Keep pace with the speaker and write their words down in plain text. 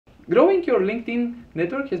Growing your LinkedIn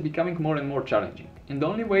network is becoming more and more challenging, and the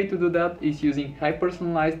only way to do that is using high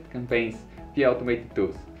personalized campaigns via automated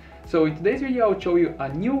tools. So in today's video I'll show you a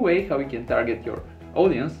new way how you can target your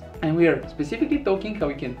audience, and we are specifically talking how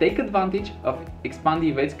you can take advantage of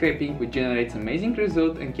Expandi event scraping, which generates amazing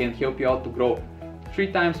results and can help you out to grow 3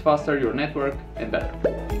 times faster your network and better.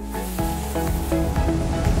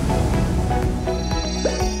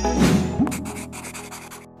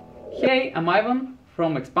 Hey, I'm Ivan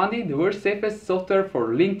from Expandi, the world's safest software for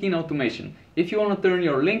LinkedIn automation. If you want to turn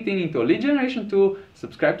your LinkedIn into a lead generation tool,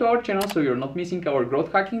 subscribe to our channel so you're not missing our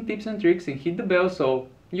growth hacking tips and tricks, and hit the bell so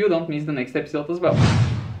you don't miss the next episode as well.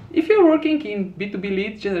 If you're working in B2B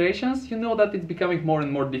lead generations, you know that it's becoming more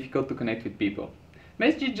and more difficult to connect with people.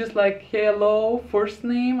 Messages just like, hello, first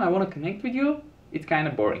name, I want to connect with you, it's kind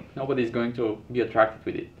of boring. Nobody's going to be attracted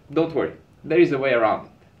with it. Don't worry, there is a way around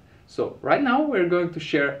it. So right now we're going to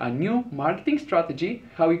share a new marketing strategy,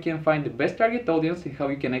 how you can find the best target audience and how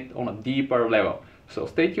you connect on a deeper level. So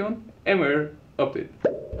stay tuned and we're up to it.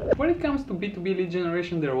 When it comes to B2B lead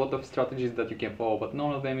generation, there are a lot of strategies that you can follow, but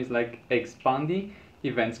none of them is like Expandi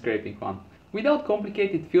event scraping one. Without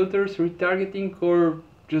complicated filters, retargeting, or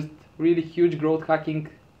just really huge growth hacking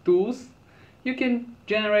tools, you can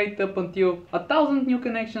generate up until 1,000 new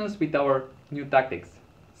connections with our new tactics.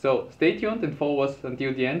 So stay tuned and follow us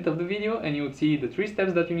until the end of the video, and you'll see the 3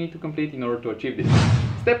 steps that you need to complete in order to achieve this.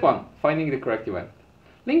 Step 1. Finding the correct event.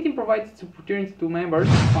 LinkedIn provides this opportunity to members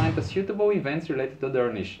to find suitable events related to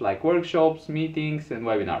their niche, like workshops, meetings, and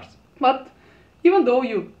webinars. But even though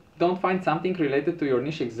you don't find something related to your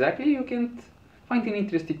niche exactly, you can find an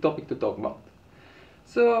interesting topic to talk about.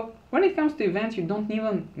 So when it comes to events, you don't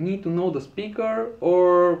even need to know the speaker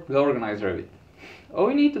or the organizer of it. All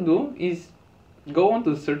you need to do is go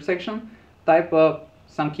onto the search section, type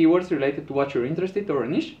some keywords related to what you're interested in or a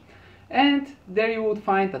niche, and there you would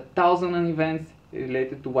find 1,000 events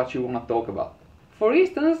related to what you want to talk about. For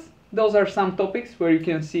instance, those are some topics where you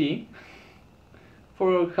can see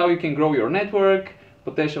for how you can grow your network,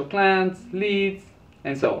 potential clients, leads,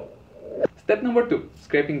 and so on. Step number 2,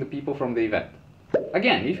 scraping the people from the event.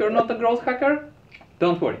 Again, if you're not a growth hacker,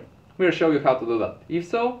 don't worry, we'll show you how to do that. If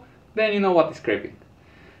so, then you know what is scraping.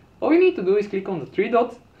 All you need to do is click on the 3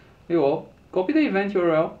 dots, you will copy the event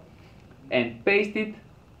URL and paste it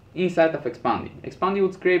inside of Expandi. Expandi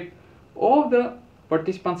would scrape all of the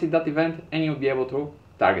participants in that event and you'll be able to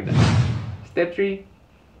target them. Step 3,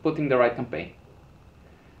 putting the right campaign.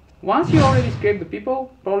 Once you already scrape the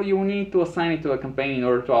people, probably you will need to assign it to a campaign in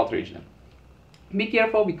order to outreach them. Be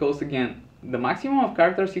careful because again, the maximum of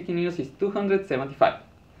characters you can use is 275.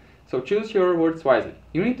 So choose your words wisely.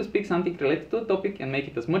 You need to speak something related to the topic and make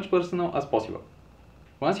it as much personal as possible.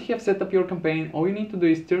 Once you have set up your campaign, all you need to do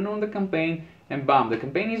is turn on the campaign and bam, the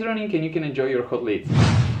campaign is running and you can enjoy your hot leads.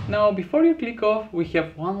 Now, before you click off, we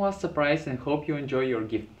have one last surprise and hope you enjoy your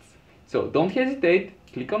gifts. So don't hesitate,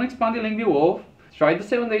 click on Expandi link below, try the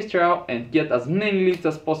 7 days trial and get as many leads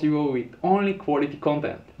as possible with only quality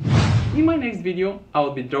content. In my next video, I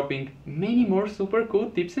will be dropping many more super cool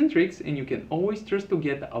tips and tricks, and you can always trust to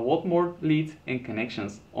get a lot more leads and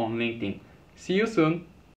connections on LinkedIn. See you soon!